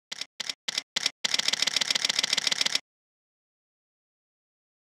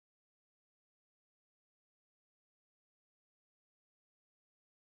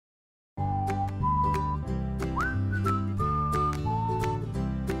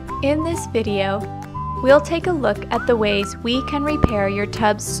In this video, we'll take a look at the ways we can repair your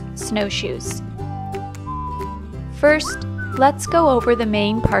tub's snowshoes. First, let's go over the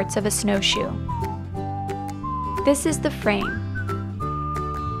main parts of a snowshoe. This is the frame.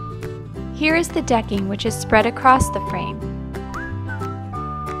 Here is the decking, which is spread across the frame.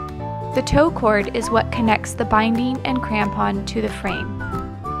 The tow cord is what connects the binding and crampon to the frame.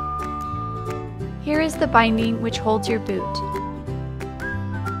 Here is the binding which holds your boot.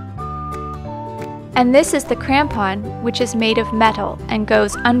 And this is the crampon, which is made of metal and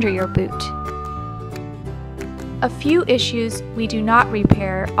goes under your boot. A few issues we do not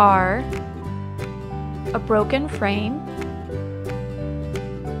repair are a broken frame,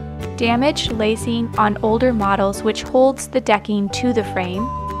 damaged lacing on older models which holds the decking to the frame,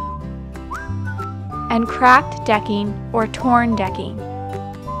 and cracked decking or torn decking.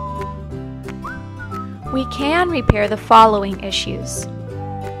 We can repair the following issues: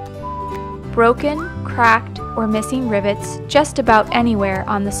 broken, cracked, or missing rivets just about anywhere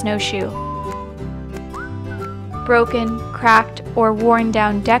on the snowshoe, broken, cracked, or worn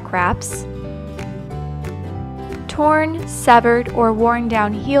down deck wraps, torn, severed, or worn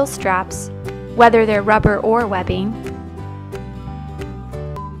down heel straps, whether they're rubber or webbing.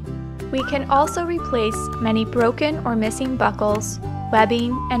 We can also replace many broken or missing buckles,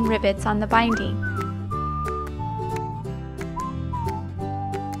 webbing, and rivets on the binding.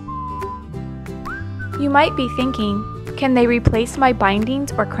 You might be thinking, can they replace my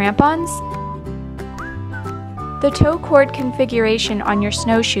bindings or crampons? The tow cord configuration on your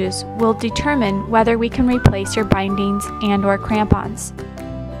snowshoes will determine whether we can replace your bindings and/or crampons.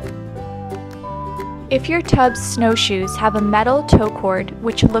 If your tub's snowshoes have a metal tow cord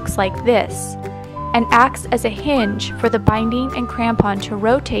which looks like this and acts as a hinge for the binding and crampon to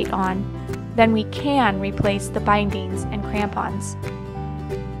rotate on, then we can replace the bindings and crampons.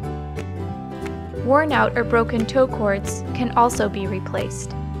 Worn out or broken tow cords can also be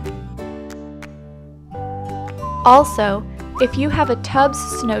replaced. Also, if you have a tub's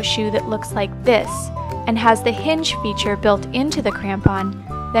snowshoe that looks like this and has the hinge feature built into the crampon,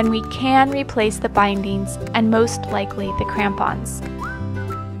 then we can replace the bindings and most likely the crampons.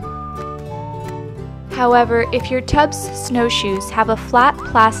 However, if your tub's snowshoes have a flat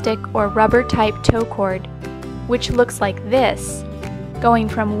plastic or rubber type tow cord, which looks like this, going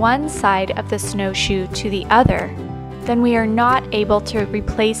from one side of the snowshoe to the other, then we are not able to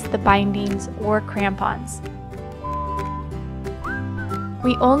replace the bindings or crampons.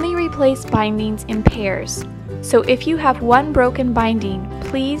 We only replace bindings in pairs, so if you have one broken binding,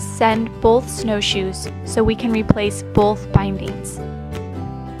 please send both snowshoes so we can replace both bindings.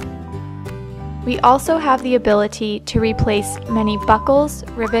 We also have the ability to replace many buckles,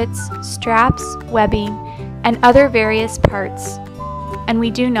 rivets, straps, webbing, and other various parts, and we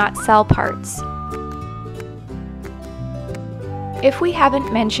do not sell parts. If we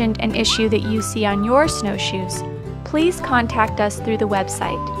haven't mentioned an issue that you see on your snowshoes, please contact us through the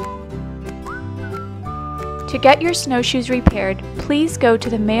website. To get your snowshoes repaired, please go to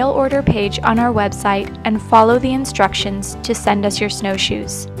the mail order page on our website and follow the instructions to send us your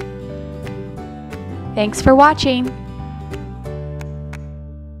snowshoes. Thanks for watching!